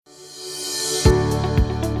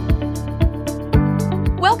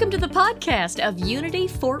Welcome to the podcast of Unity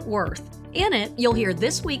Fort Worth. In it, you'll hear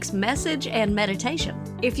this week's message and meditation.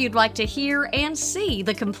 If you'd like to hear and see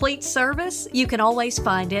the complete service, you can always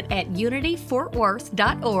find it at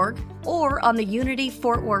unityfortworth.org or on the Unity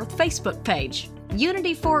Fort Worth Facebook page.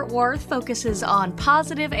 Unity Fort Worth focuses on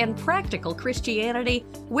positive and practical Christianity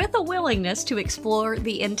with a willingness to explore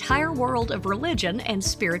the entire world of religion and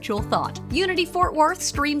spiritual thought. Unity Fort Worth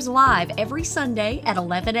streams live every Sunday at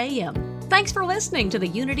 11 a.m. Thanks for listening to the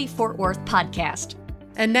Unity Fort Worth podcast.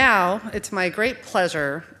 And now, it's my great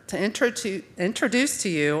pleasure to introduce to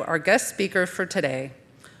you our guest speaker for today,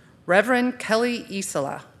 Reverend Kelly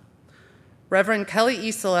Isola. Reverend Kelly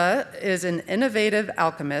Isola is an innovative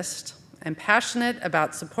alchemist and passionate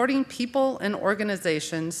about supporting people and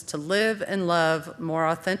organizations to live and love more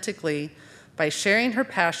authentically by sharing her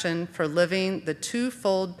passion for living the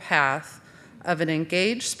twofold path of an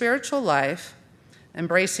engaged spiritual life,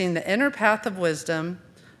 embracing the inner path of wisdom,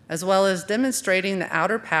 as well as demonstrating the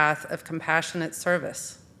outer path of compassionate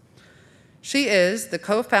service. She is the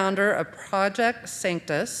co-founder of Project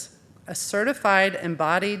Sanctus, a certified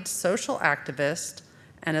embodied social activist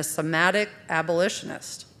and a somatic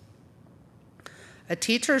abolitionist. A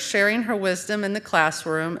teacher sharing her wisdom in the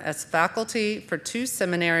classroom as faculty for 2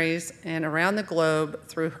 seminaries and around the globe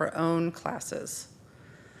through her own classes.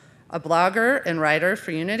 A blogger and writer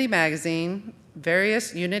for Unity Magazine,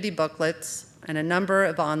 various Unity booklets, and a number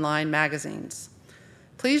of online magazines.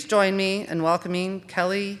 Please join me in welcoming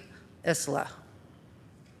Kelly Isola.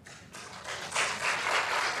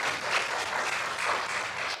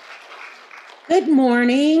 Good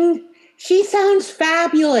morning. She sounds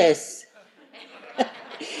fabulous.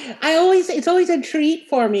 It's always a treat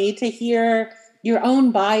for me to hear your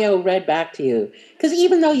own bio read back to you. Because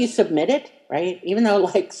even though you submit it, right? Even though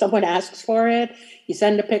like someone asks for it, you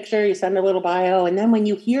send a picture, you send a little bio, and then when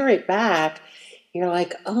you hear it back, you're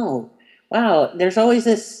like, oh, wow, there's always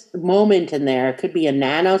this moment in there. It could be a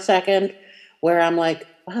nanosecond where I'm like,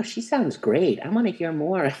 wow, she sounds great. I want to hear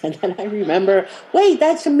more. And then I remember, wait,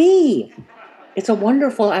 that's me. It's a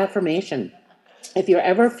wonderful affirmation. If you're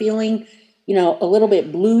ever feeling, a little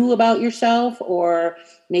bit blue about yourself or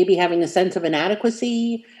maybe having a sense of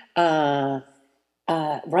inadequacy,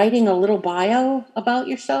 writing a little bio about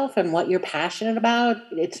yourself and what you're passionate about.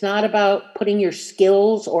 It's not about putting your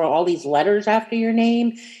skills or all these letters after your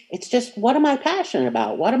name. It's just, what am I passionate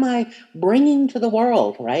about? What am I bringing to the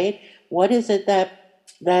world, right? What is it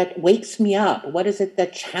that wakes me up? What is it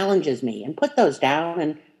that challenges me? And put those down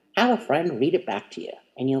and have a friend read it back to you.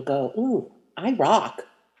 And you'll go, ooh, I rock,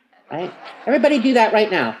 right? Everybody do that right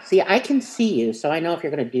now. See, I can see you, so I know if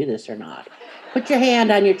you're going to do this or not. Put your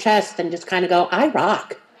hand on your chest and just kind of go, I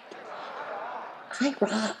rock. I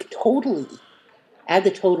rock, totally. Add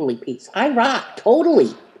the totally piece. I rock,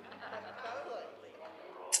 totally.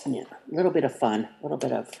 Yeah, a little bit of fun, a little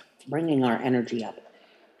bit of bringing our energy up.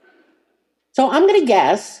 So I'm going to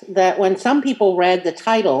guess that when some people read the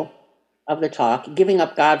title of the talk, Giving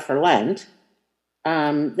Up God for Lent,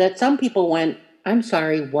 that some people went, I'm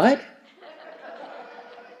sorry, what?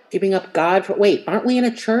 Giving up God for, wait, aren't we in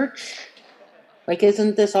a church? Like,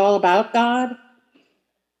 isn't this all about God?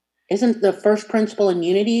 Isn't the first principle in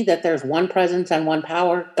unity that there's one presence and one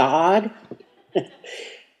power, God?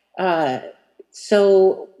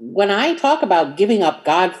 So when I talk about giving up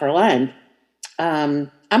God for Lent, I'm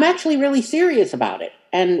actually really serious about it.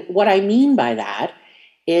 And what I mean by that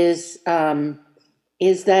is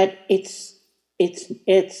that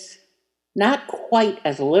it's not quite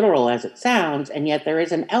as literal as it sounds, and yet there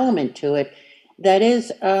is an element to it that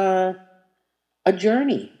is a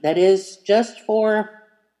journey that is just for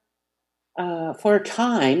a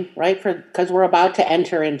time, right? Because we're about to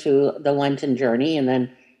enter into the Lenten journey, and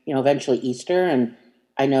then eventually Easter. And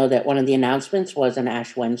I know that one of the announcements was an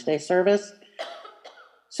Ash Wednesday service.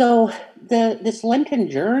 So this Lenten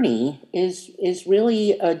journey is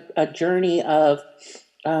really a journey of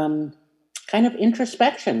kind of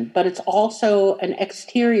introspection, but it's also an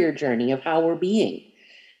exterior journey of how we're being.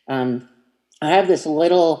 I have this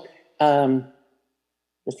little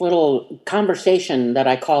conversation that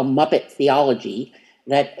I call Muppet theology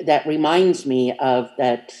that reminds me of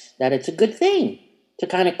that it's a good thing to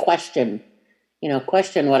kind of question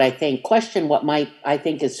what I think, question what I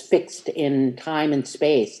think is fixed in time and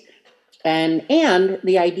space, and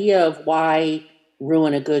the idea of why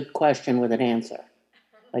ruin a good question with an answer.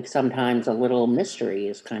 Like sometimes a little mystery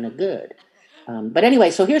is kind of good. But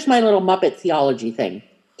anyway, so here's my little Muppet theology thing.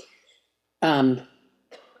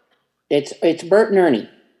 It's Bert and Ernie.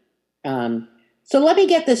 So let me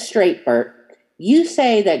get this straight, Bert. You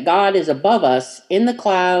say that God is above us in the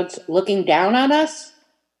clouds looking down on us?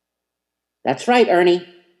 That's right, Ernie.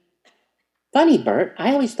 Funny, Bert,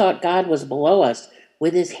 I always thought God was below us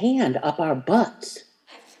with his hand up our butts.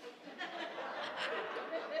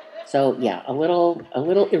 So yeah, a little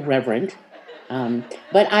irreverent.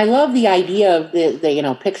 But I love the idea of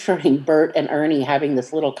the picturing Bert and Ernie having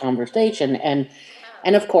this little conversation, and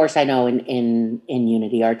of course I know in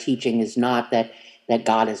Unity our teaching is not that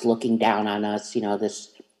God is looking down on us,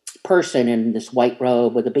 this person in this white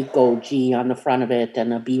robe with a big gold G on the front of it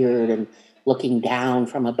and a beard and looking down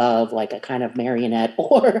from above like a kind of marionette,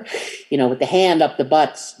 or with the hand up the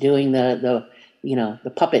butts doing the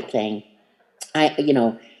puppet thing. I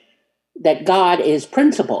that God is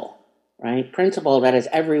principle, right? Principle that is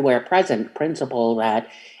everywhere present, principle that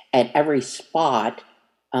at every spot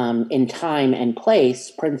in time and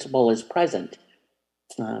place, principle is present.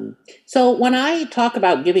 So when I talk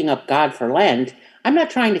about giving up God for Lent, I'm not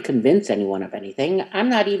trying to convince anyone of anything. I'm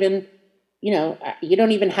not even, you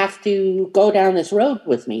don't even have to go down this road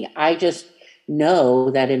with me. I just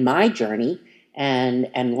know that in my journey,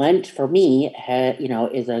 and Lent for me,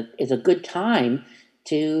 is a good time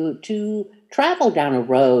to travel down a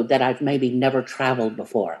road that I've maybe never traveled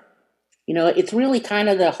before. It's really kind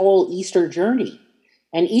of the whole Easter journey.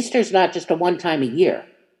 And Easter's not just a one time a year,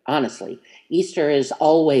 honestly. Easter is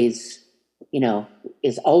always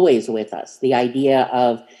with us. The idea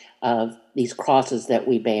of these crosses that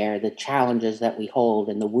we bear, the challenges that we hold,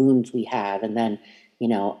 and the wounds we have, and then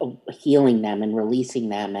healing them and releasing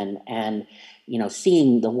them, and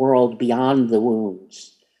seeing the world beyond the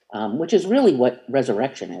wounds, which is really what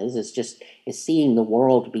resurrection is. Is seeing the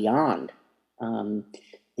world beyond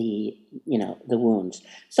the wounds.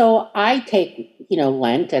 So I take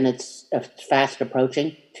Lent, and it's fast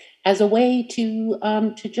approaching, as a way to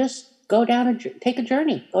just take a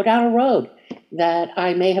journey, go down a road that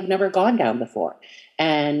I may have never gone down before,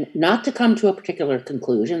 and not to come to a particular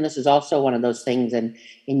conclusion. This is also one of those things in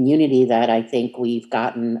Unity that I think we've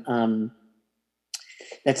gotten.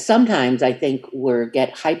 That sometimes I think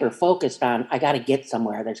get hyper focused on. I got to get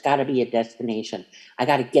somewhere. There's got to be a destination. I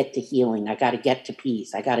got to get to healing. I got to get to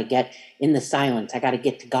peace. I got to get in the silence. I got to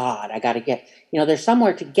get to God. I got to get. There's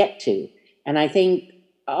somewhere to get to, and I think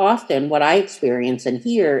often what I experience and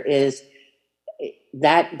hear is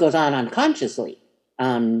that goes on unconsciously,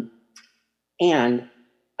 and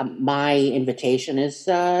my invitation is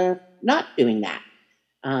not doing that.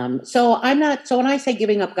 So I'm not. So when I say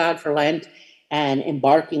giving up God for Lent and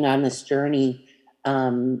embarking on this journey,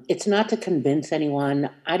 it's not to convince anyone.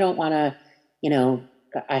 I don't want to.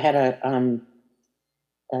 I had a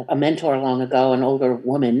mentor long ago, an older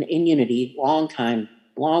woman in Unity, long time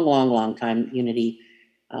Unity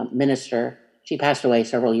minister. She passed away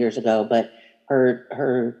several years ago, but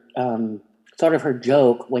her sort of her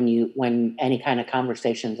joke when any kind of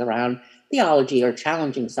conversations around theology or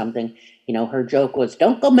challenging something, her joke was,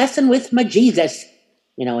 "Don't go messing with my Jesus,"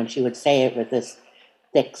 and she would say it with this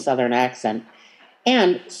thick Southern accent.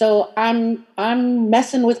 And so I'm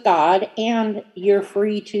messing with God, and you're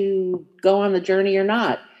free to go on the journey or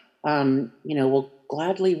not. We'll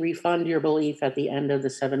gladly refund your belief at the end of the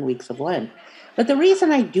 7 weeks of Lent. But the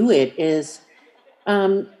reason I do it is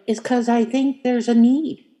because I think there's a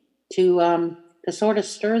need to sort of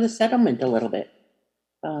stir the sediment a little bit,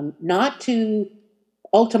 not to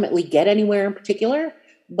ultimately get anywhere in particular,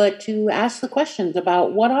 but to ask the questions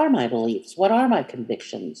about what are my beliefs, what are my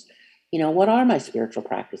convictions, what are my spiritual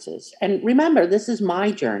practices. And remember, this is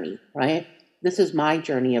my journey, right? This is my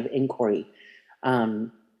journey of inquiry,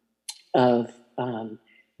 of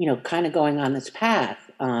kind of going on this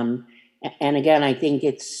path. And again, I think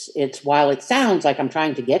it's while it sounds like I'm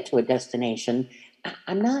trying to get to a destination,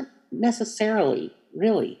 I'm not necessarily,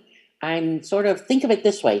 really. I'm sort of, think of it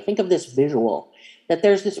this way, think of this visual, that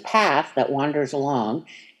there's this path that wanders along,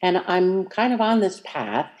 and I'm kind of on this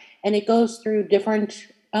path, and it goes through different,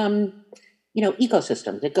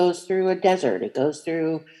 ecosystems. It goes through a desert. It goes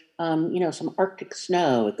through, some Arctic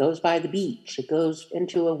snow. It goes by the beach. It goes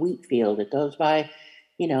into a wheat field. It goes by,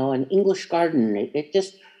 an English garden. It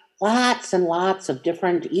just, lots and lots of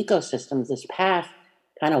different ecosystems. This path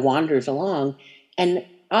kind of wanders along, and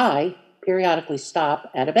I periodically stop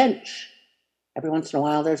at a bench. Every once in a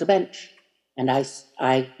while, there's a bench, and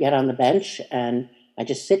I get on the bench and I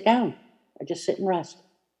just sit down. I just sit and rest.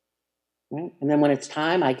 Right? And then when it's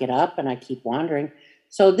time, I get up and I keep wandering.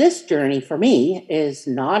 So this journey for me is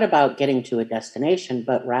not about getting to a destination,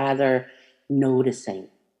 but rather noticing,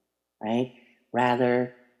 right?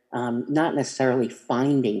 Rather, not necessarily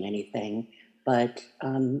finding anything, but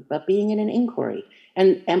being in an inquiry.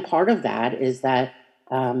 And part of that is that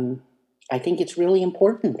I think it's really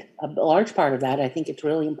important. A large part of that, I think it's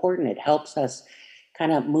really important. It helps us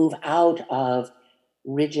kind of move out of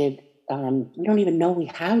rigid we don't even know we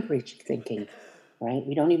have rigid thinking, right?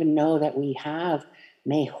 We don't even know that we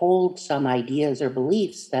may hold some ideas or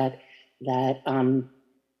beliefs that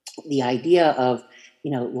the idea of,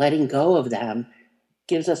 letting go of them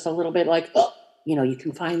gives us a little bit like, oh, you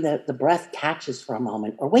can find that the breath catches for a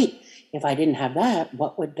moment, or wait, if I didn't have that,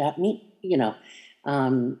 what would that mean?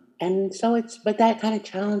 And so but that kind of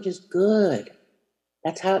challenge is good.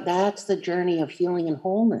 That's the journey of healing and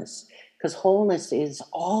wholeness, because wholeness is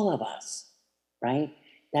all of us, right?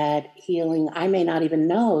 That healing, I may not even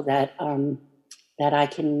know that I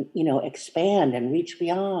can, expand and reach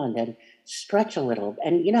beyond and stretch a little.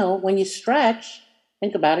 And, when you stretch,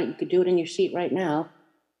 think about it, you could do it in your seat right now.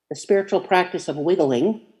 The spiritual practice of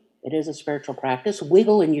wiggling, it is a spiritual practice.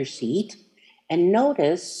 Wiggle in your seat and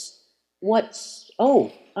notice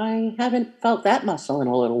I haven't felt that muscle in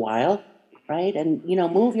a little while, right? And,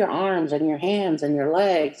 move your arms and your hands and your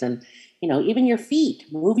legs and, even your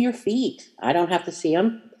feet. Move your feet. I don't have to see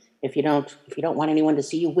them. If you don't want anyone to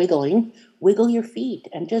see you wiggling, wiggle your feet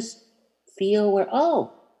and just feel where,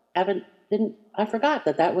 I forgot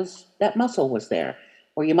that muscle was there.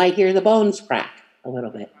 Or you might hear the bones crack a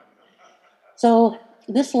little bit. So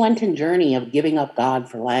this Lenten journey of giving up God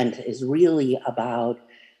for Lent is really about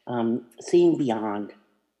seeing beyond,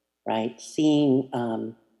 right? Seeing,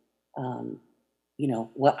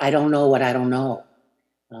 what I don't know,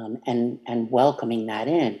 and welcoming that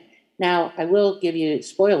in. Now, I will give you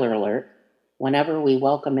spoiler alert. Whenever we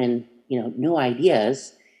welcome in, new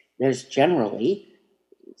ideas, there's generally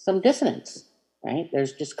some dissonance, right?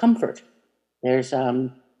 There's discomfort. There's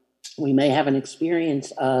we may have an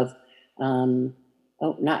experience of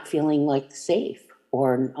not feeling like safe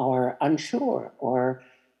or unsure or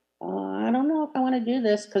I don't know if I want to do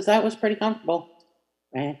this because that was pretty comfortable,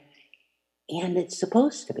 right? And it's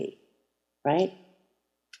supposed to be, right?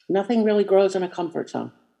 Nothing really grows in a comfort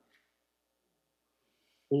zone.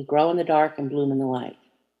 We grow in the dark and bloom in the light.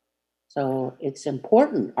 So it's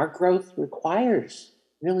important. Our growth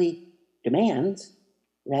really demands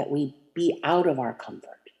that we be out of our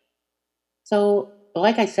comfort. So,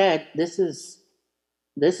 like I said, this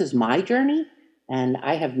is my journey, and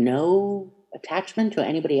I have no attachment to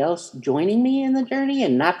anybody else joining me in the journey.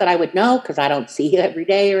 And not that I would know, because I don't see you every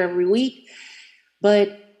day or every week.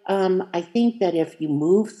 But I think that if you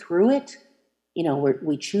move through it,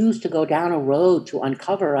 we choose to go down a road to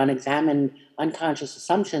uncover unexamined unconscious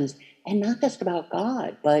assumptions, and not just about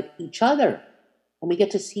God, but each other. And we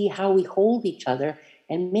get to see how we hold each other,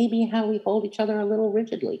 and maybe how we hold each other a little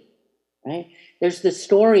rigidly, right? There's this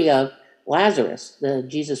story of Lazarus, the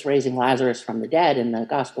Jesus raising Lazarus from the dead in the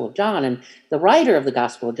Gospel of John. And the writer of the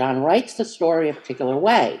Gospel of John writes the story a particular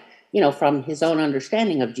way, from his own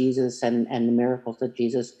understanding of Jesus and the miracles that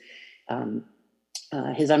Jesus,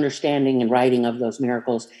 his understanding and writing of those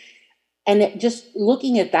miracles. And just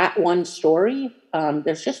looking at that one story,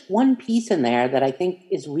 there's just one piece in there that I think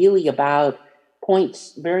is really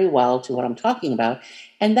points very well to what I'm talking about.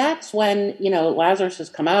 And that's when, Lazarus has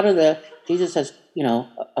come out of Jesus has,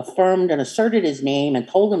 affirmed and asserted his name and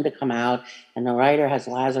told him to come out. And the writer has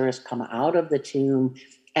Lazarus come out of the tomb,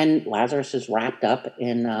 and Lazarus is wrapped up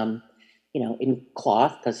in, in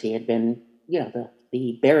cloth because he had been,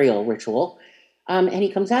 the burial ritual. And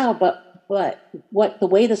he comes out, but the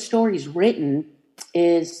way the story's written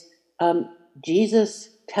is Jesus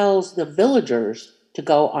tells the villagers to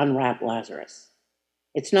go unwrap Lazarus.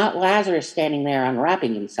 It's not Lazarus standing there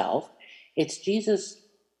unwrapping himself. It's Jesus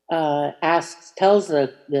tells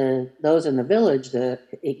those in the village to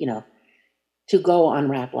go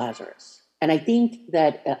unwrap Lazarus. And I think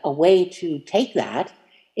that a way to take that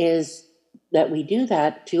is that we do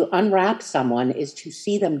that. To unwrap someone is to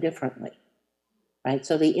see them differently, right?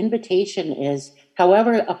 So the invitation is,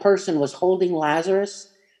 however a person was holding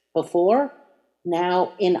Lazarus before,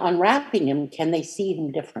 now in unwrapping him, can they see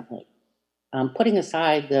him differently? Putting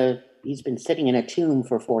aside he's been sitting in a tomb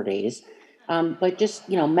for 4 days, but just,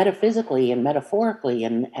 metaphysically and metaphorically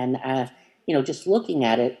and just looking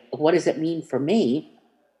at it, what does it mean for me?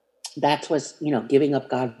 That's what's, giving up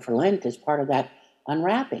God for Lent is part of that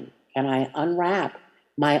unwrapping. Can I unwrap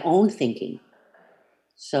my own thinking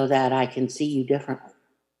so that I can see you differently?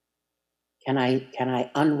 Can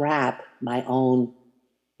I unwrap my own,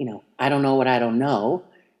 I don't know what I don't know,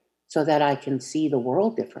 so that I can see the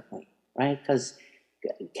world differently, right? Because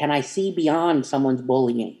can I see beyond someone's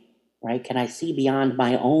bullying, right? Can I see beyond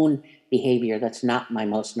my own behavior that's not my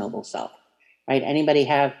most noble self, right? Anybody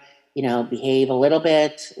have, behave a little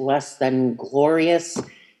bit less than glorious,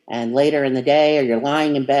 and later in the day, or you're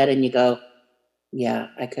lying in bed and you go, yeah,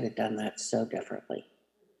 I could have done that so differently,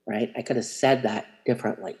 right? I could have said that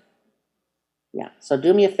differently. Yeah. So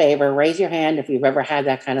do me a favor, raise your hand if you've ever had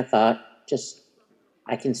that kind of thought. Just,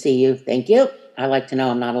 I can see you. Thank you. I like to know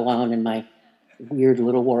I'm not alone in my weird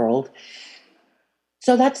little world.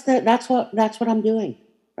 So that's what I'm doing,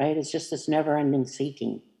 right? It's just this never-ending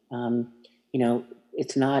seeking. Um,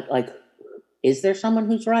 it's not like, is there someone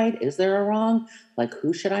who's right? Is there a wrong? Like,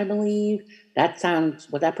 who should I believe? That sounds,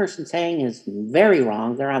 what that person's saying is very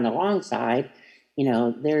wrong. They're on the wrong side.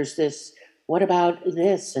 There's this, what about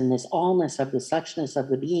this and this allness of the suchness of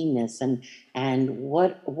the beingness, and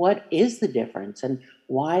what is the difference? And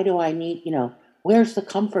why do I need, where's the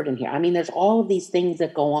comfort in here? I mean, there's all of these things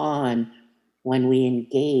that go on when we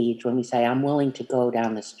engage, when we say, I'm willing to go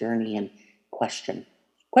down this journey and question.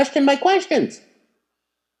 Question my questions.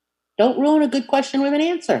 Don't ruin a good question with an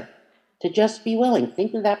answer. To just be willing.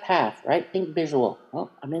 Think of that path, right? Think visual.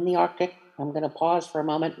 Oh, I'm in the Arctic. I'm going to pause for a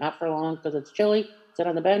moment, not for long because it's chilly. Sit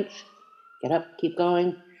on the bench. Get up, keep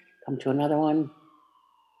going. Come to another one.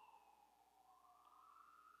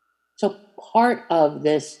 So part of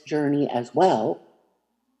this journey as well,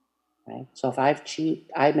 right? So if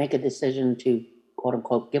I make a decision to quote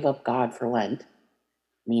unquote give up God for Lent,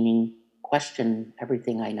 meaning question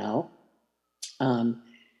everything I know.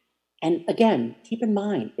 And again, keep in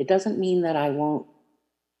mind, it doesn't mean that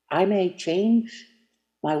I may change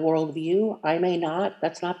my worldview. I may not.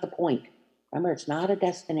 That's not the point. Remember, it's not a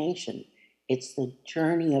destination. It's the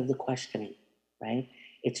journey of the questioning, right?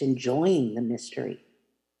 It's enjoying the mystery,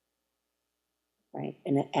 right?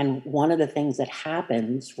 And one of the things that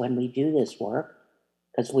happens when we do this work,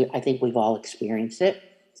 because I think we've all experienced it.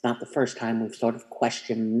 It's not the first time we've sort of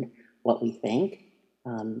questioned what we think.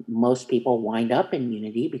 Most people wind up in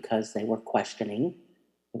unity because they were questioning,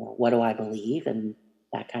 what do I believe and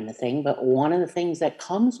that kind of thing. But one of the things that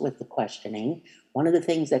comes with the questioning, one of the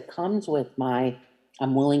things that comes with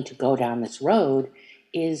I'm willing to go down this road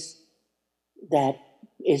is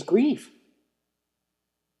grief.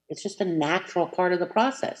 It's just a natural part of the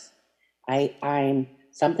process. I'm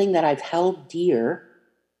something that I've held dear,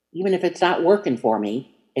 even if it's not working for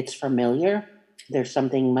me, it's familiar.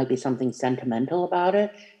 Might be something sentimental about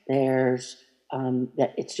it. There's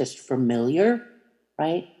that it's just familiar,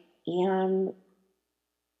 right? And it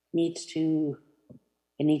needs to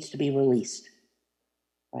be released,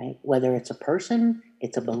 right? Whether it's a person,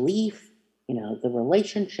 it's a belief, the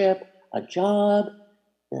relationship, a job,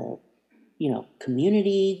 the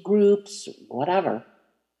community groups, whatever.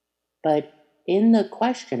 But in the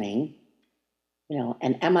questioning,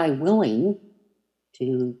 and am I willing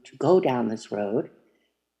to go down this road?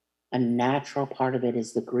 A natural part of it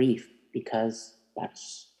is the grief, because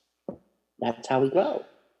that's how we grow,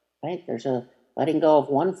 right? There's a letting go of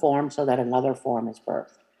one form so that another form is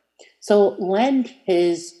birthed. So Lent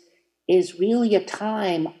is really a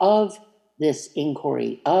time of this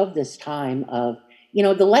inquiry, of this time of,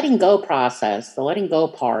 the letting go process, the letting go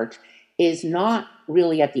part is not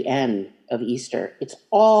really at the end of Easter. It's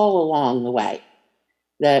all along the way.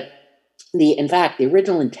 In fact, the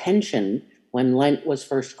original intention when Lent was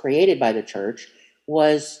first created by the church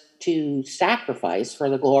was to sacrifice for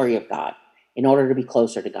the glory of God in order to be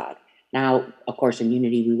closer to God. Now, of course, in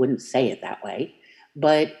unity, we wouldn't say it that way,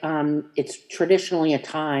 but it's traditionally a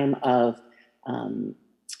time of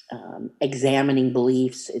examining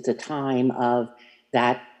beliefs. It's a time of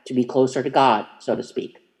that to be closer to God, so to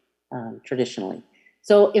speak, traditionally.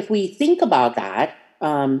 So if we think about that,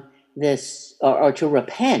 or to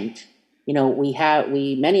repent,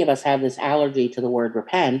 many of us have this allergy to the word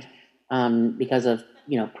repent because of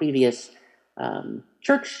previous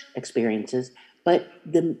church experiences. But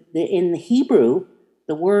in the Hebrew,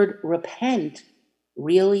 the word repent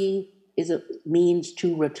really means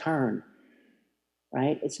to return,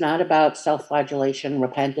 right? It's not about self-flagellation.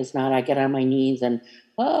 Repent is not I get on my knees and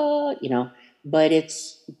but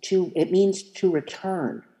it means to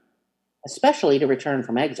return, especially to return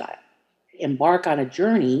from exile, embark on a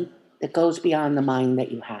journey that goes beyond the mind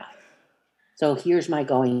that you have. So here's my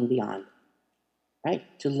going beyond, right?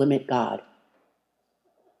 To limit God,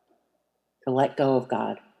 to let go of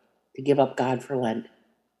God, to give up God for Lent.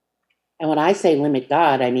 And when I say limit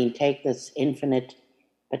God, I mean take this infinite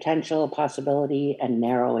potential, possibility, and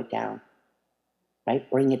narrow it down, right?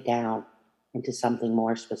 Bring it down into something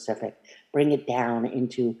more specific. Bring it down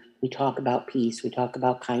into, we talk about peace, we talk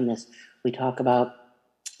about kindness, we talk about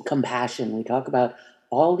compassion, we talk about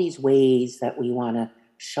all these ways that we want to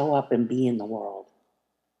show up and be in the world,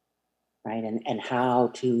 right? And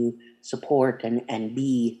how to support and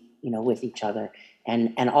be, with each other.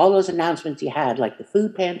 And all those announcements you had, like the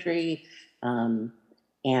food pantry, and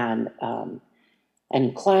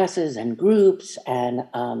classes and groups, and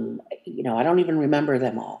I don't even remember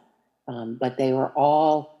them all. but they were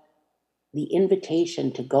all the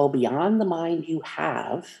invitation to go beyond the mind you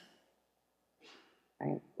have.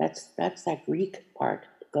 Right? That's that Greek part.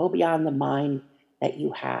 Go beyond the mind that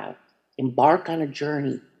you have. Embark on a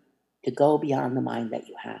journey to go beyond the mind that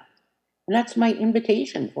you have. And that's my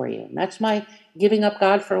invitation for you. And that's my giving up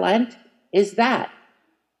God for Lent is that.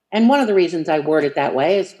 And one of the reasons I word it that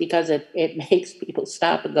way is because it makes people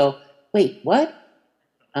stop and go, wait, what?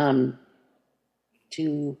 To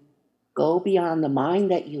go beyond the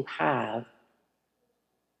mind that you have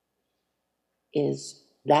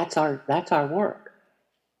that's our work.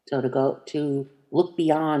 So to look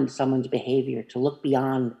beyond someone's behavior, to look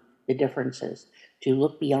beyond the differences, to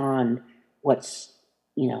look beyond what's,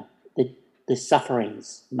 the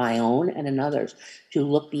sufferings, my own and another's, to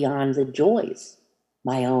look beyond the joys,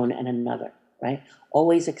 my own and another, right?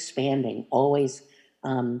 Always expanding, always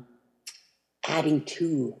adding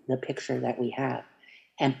to the picture that we have.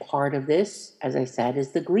 And part of this, as I said,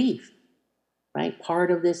 is the grief, right?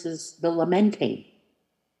 Part of this is the lamenting.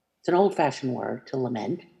 It's an old-fashioned word, to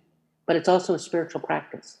lament, but it's also a spiritual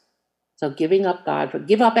practice. So giving up God,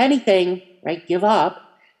 give up anything, right? Give up.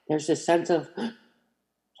 There's this sense of,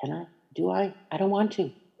 can I? Do I? I don't want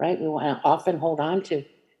to, right? We want to often hold on to,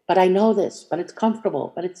 but I know this, but it's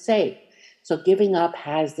comfortable, but it's safe. So giving up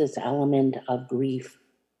has this element of grief,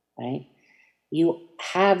 right? You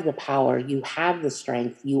have the power, you have the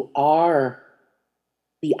strength, you are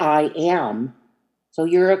the I am. So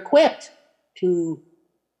you're equipped to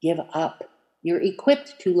give up. You're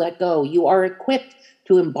equipped to let go. You are equipped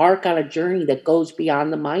to embark on a journey that goes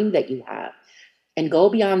beyond the mind that you have and go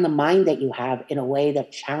beyond the mind that you have in a way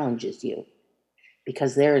that challenges you.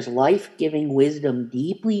 Because there is life-giving wisdom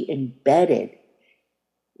deeply embedded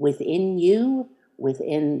within you,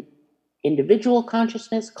 within individual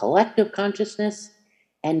consciousness, collective consciousness,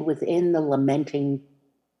 and within the lamenting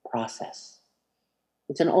process.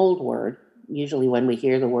 It's an old word. Usually when we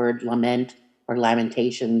hear the word lament or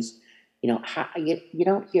lamentations, you don't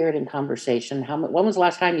hear it in conversation. When was the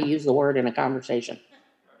last time you used the word in a conversation,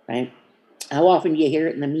 right? How often do you hear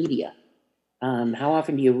it in the media? How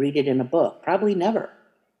often do you read it in a book? Probably never.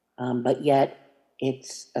 But yet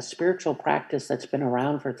it's a spiritual practice that's been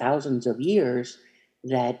around for thousands of years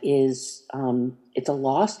that is, it's a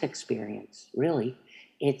lost experience, really.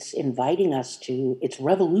 It's inviting us it's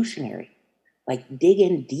revolutionary. Like dig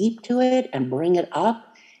in deep to it and bring it up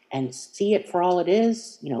and see it for all it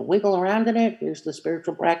is, wiggle around in it. Here's the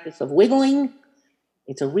spiritual practice of wiggling.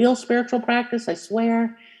 It's a real spiritual practice, I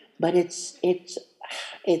swear, but it's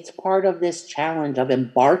part of this challenge of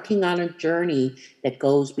embarking on a journey that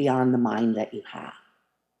goes beyond the mind that you have.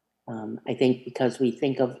 I think because we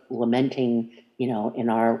think of lamenting, in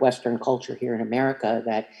our Western culture here in America,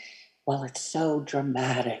 that, well, it's so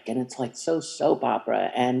dramatic and it's like so soap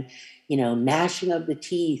opera and, gnashing of the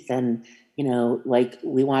teeth and, like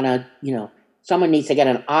we want to, someone needs to get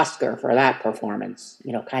an Oscar for that performance,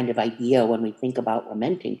 kind of idea when we think about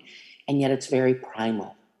lamenting. And yet it's very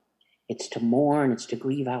primal. It's to mourn, it's to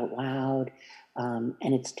grieve out loud, and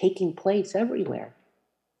it's taking place everywhere.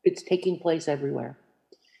 It's taking place everywhere.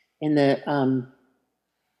 In the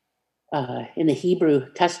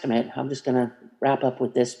Hebrew Testament, I'm just going to wrap up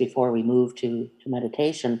with this before we move to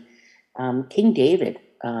meditation. King David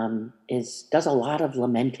does a lot of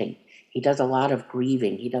lamenting. He does a lot of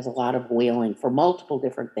grieving. He does a lot of wailing for multiple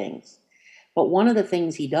different things. But one of the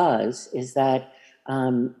things he does is that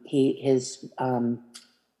his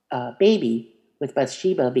baby with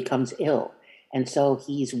Bathsheba becomes ill. And so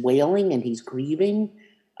he's wailing and he's grieving.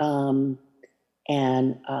 And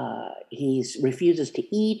he refuses to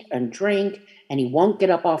eat and drink, and he won't get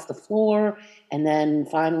up off the floor. And then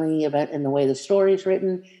finally, in the way the story is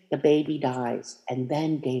written, the baby dies. And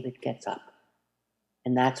then David gets up.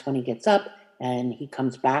 And that's when he gets up and he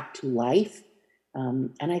comes back to life.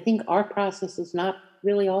 And I think our process is not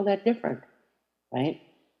really all that different, right?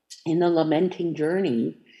 In the lamenting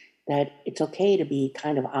journey, that it's okay to be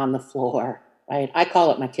kind of on the floor, right? I call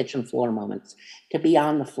it my kitchen floor moments, to be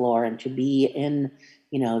on the floor and to be in,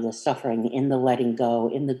 the suffering, in the letting go,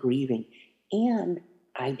 in the grieving. And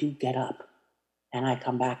I do get up and I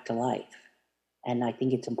come back to life. And I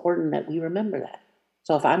think it's important that we remember that.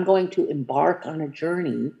 So if I'm going to embark on a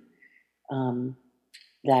journey to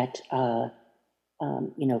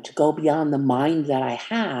go beyond the mind that I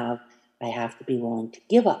have to be willing to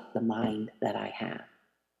give up the mind that I have,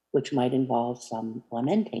 which might involve some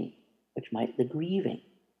lamenting, the grieving.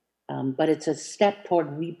 But it's a step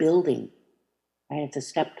toward rebuilding, right? It's a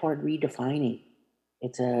step toward redefining.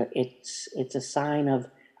 It's a sign of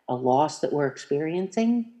a loss that we're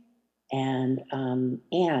experiencing, and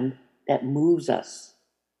that moves us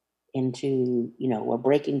into, we're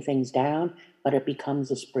breaking things down, but it becomes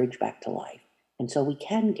this bridge back to life. And so we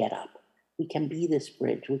can get up. We can be this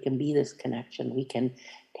bridge. We can be this connection. We can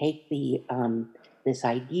take this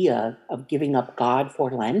idea of giving up God for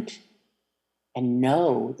Lent and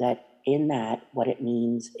know that in that, what it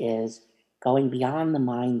means is going beyond the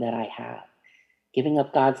mind that I have. Giving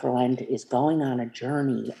up God for Lent is going on a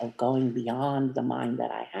journey of going beyond the mind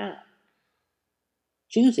that I have.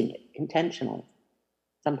 Choosing it intentionally.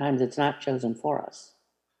 Sometimes it's not chosen for us.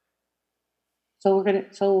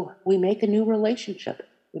 So we make a new relationship.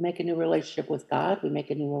 We make a new relationship with God. We make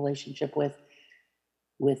a new relationship with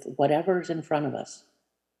whatever's in front of us,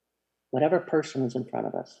 whatever person is in front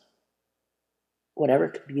of us, whatever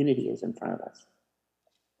community is in front of us,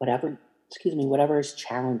 whatever is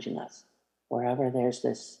challenging us, wherever there's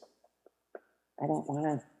this, I don't want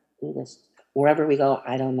to do this. Wherever we go,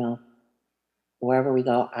 I don't know. Wherever we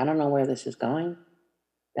go, I don't know where this is going.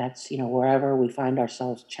 That's, wherever we find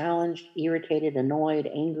ourselves challenged, irritated, annoyed,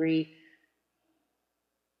 angry.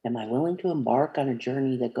 Am I willing to embark on a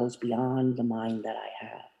journey that goes beyond the mind that I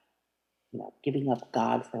have? Giving up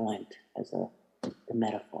God for Lent as the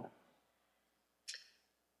metaphor.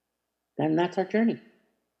 Then that's our journey.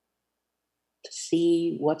 To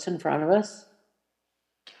see what's in front of us,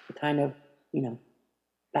 to kind of,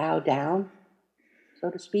 bow down, so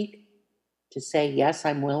to speak, to say, yes,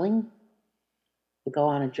 I'm willing to go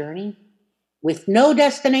on a journey with no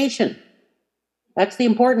destination. That's the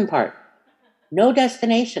important part. No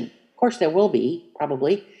destination. Of course, there will be,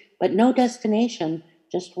 probably, but no destination,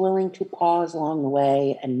 just willing to pause along the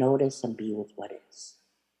way and notice and be with what is.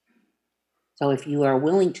 So if you are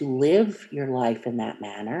willing to live your life in that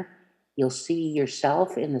manner, you'll see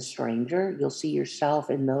yourself in the stranger, you'll see yourself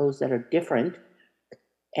in those that are different,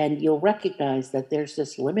 and you'll recognize that there's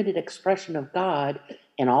this limited expression of God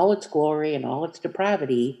in all its glory and all its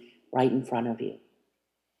depravity right in front of you,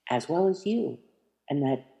 as well as you, and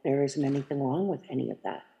that there isn't anything wrong with any of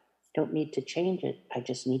that. Don't need to change it. I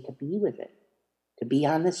just need to be with it, to be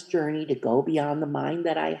on this journey, to go beyond the mind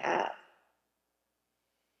that I have.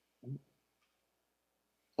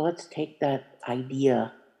 So let's take that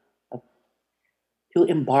idea to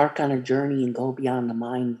embark on a journey and go beyond the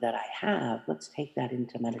mind that I have. Let's take that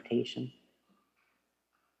into meditation.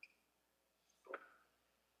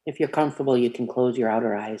 If you're comfortable, you can close your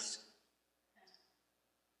outer eyes.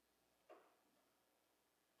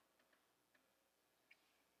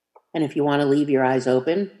 And if you want to leave your eyes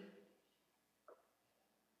open,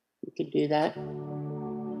 you can do that.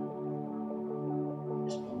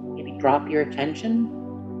 Just maybe drop your attention.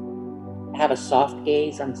 Have a soft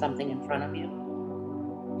gaze on something in front of you.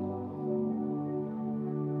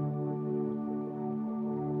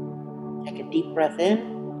 Take a deep breath in.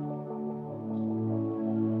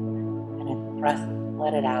 And a breath,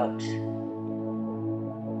 let it out.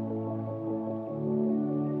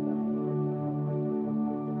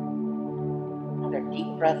 Another deep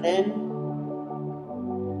breath in.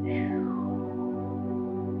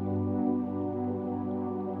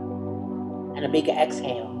 And a big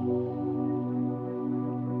exhale.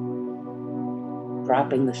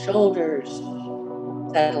 Dropping the shoulders,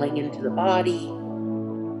 settling into the body.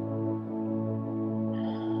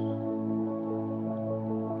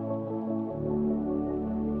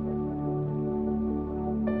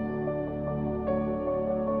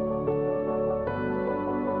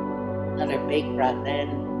 Another big breath in.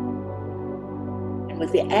 And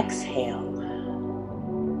with the exhale,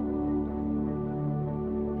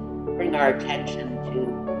 bring our attention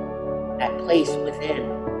to that place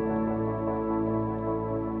within.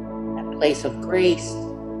 Place of grace,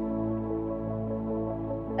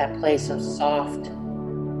 that place of soft,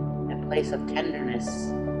 that place of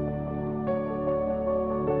tenderness.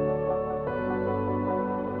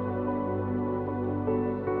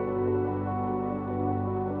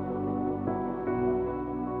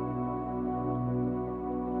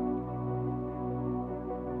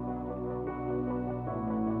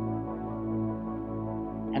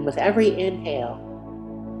 And with every inhale,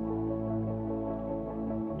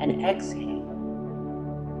 and exhale.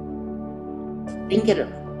 Think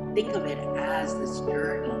of it as this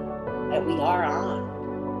journey that we are on.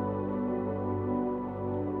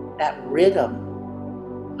 That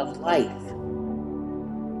rhythm of life.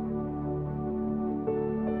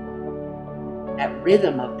 That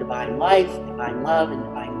rhythm of divine life, divine love, and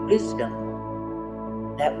divine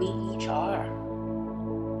wisdom that we each are.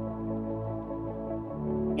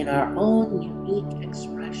 In our own unique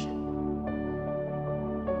expression.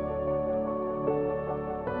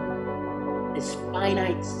 This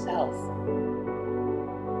finite self.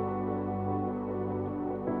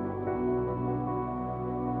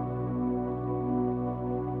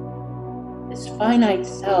 this finite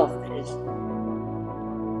self that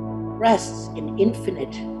rests in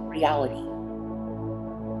infinite reality.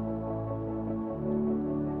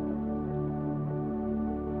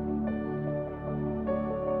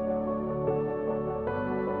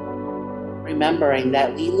 Remembering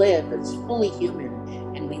that we live as fully human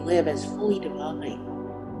and we live as fully divine.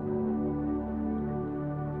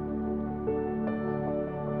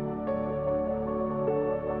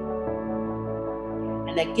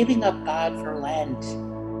 And that giving up God for Lent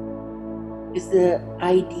is the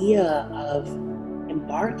idea of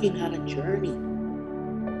embarking on a journey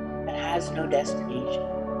that has no destination,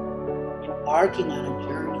 embarking on a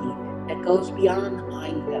journey that goes beyond the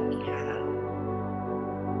mind that we have,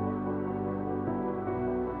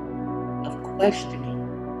 of questioning,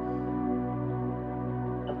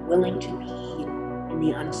 of willing to be in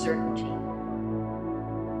the uncertainty,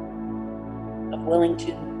 of willing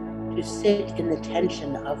to sit in the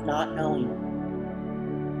tension of not knowing.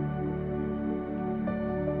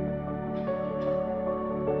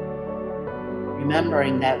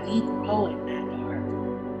 Remembering that we grow in that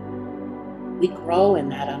dark. We grow in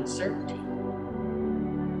that uncertainty.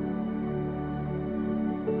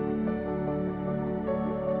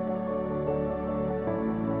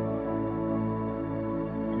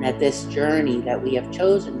 And that this journey that we have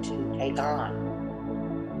chosen to take on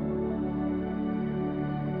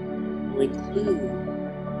will include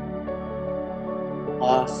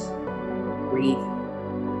loss, grief,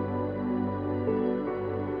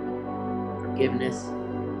 forgiveness,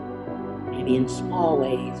 maybe in small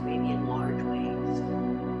ways, maybe in large ways.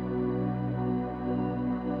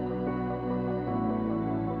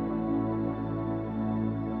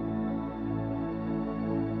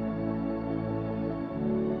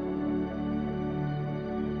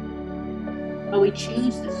 But we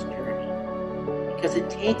choose this journey because it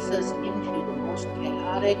takes us into the most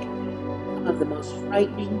chaotic, some of the most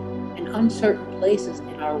frightening and uncertain places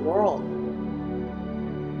in our world,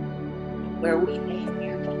 where we may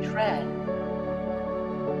fear to tread,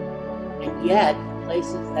 and yet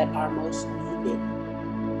places that are most needed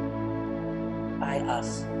by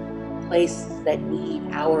us, places that need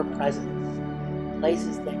our presence,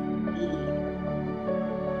 places that need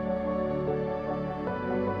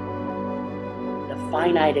the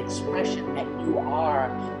finite expression that you are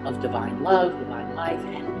of divine love, divine life,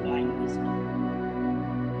 and divine wisdom.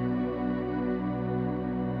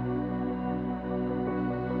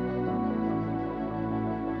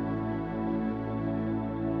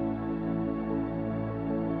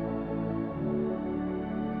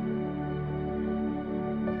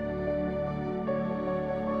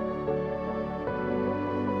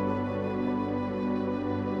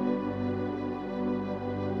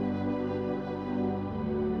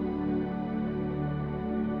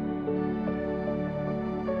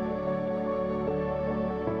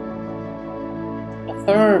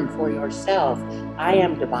 Affirm for yourself, I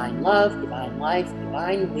am divine love, divine life,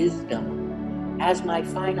 divine wisdom, as my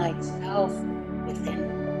finite self within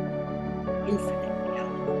infinite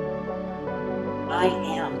reality. I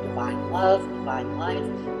am divine love, divine life,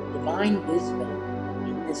 divine wisdom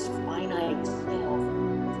in this finite self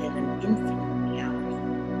within an infinite reality.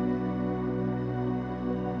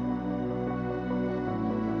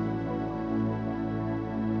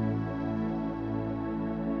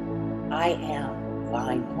 I am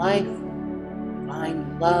divine life,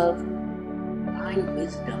 divine love, divine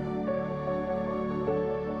wisdom,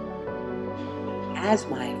 as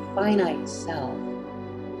my finite self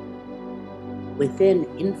within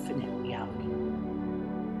infinite reality.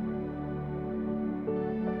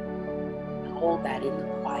 And hold that in the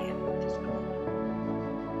quiet for just a moment.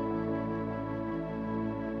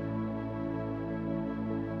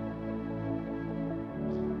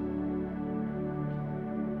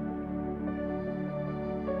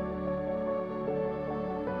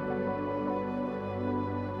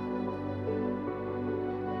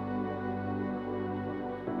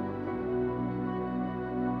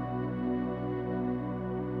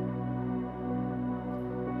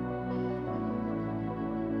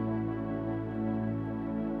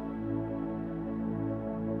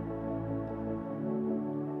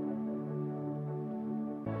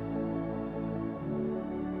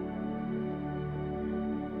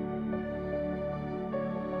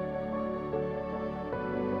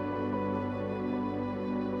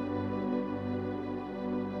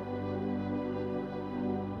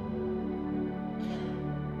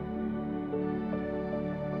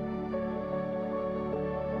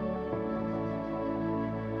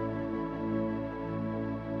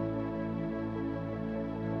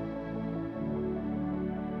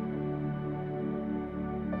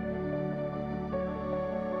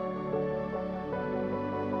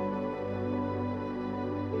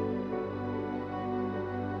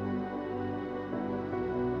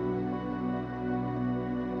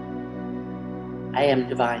 I am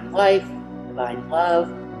divine life, divine love,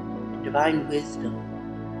 and divine wisdom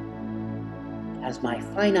as my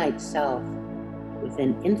finite self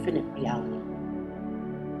within infinite reality.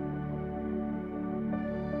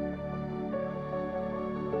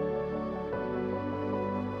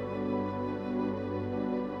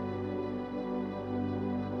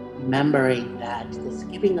 Remembering that this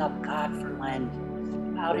giving up God for Lent is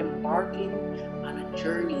about embarking on a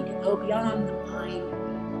journey to go beyond the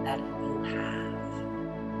mind that you have.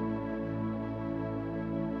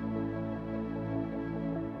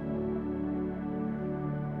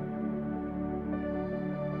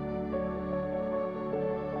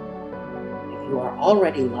 If you are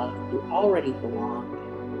already loved, you already belong,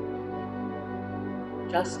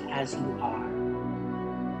 just as you are.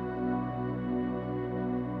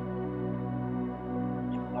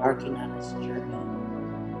 Embarking on this journey,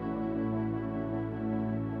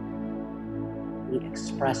 we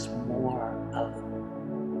express more of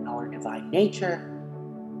our divine nature,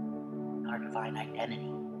 our divine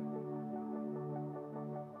identity.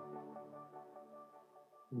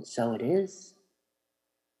 And so it is,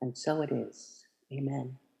 and so it is.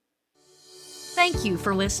 Amen. Thank you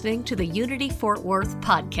for listening to the Unity Fort Worth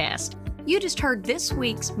podcast. You just heard this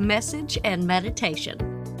week's message and meditation.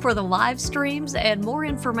 For the live streams and more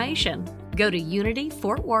information, go to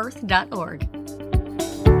unityfortworth.org.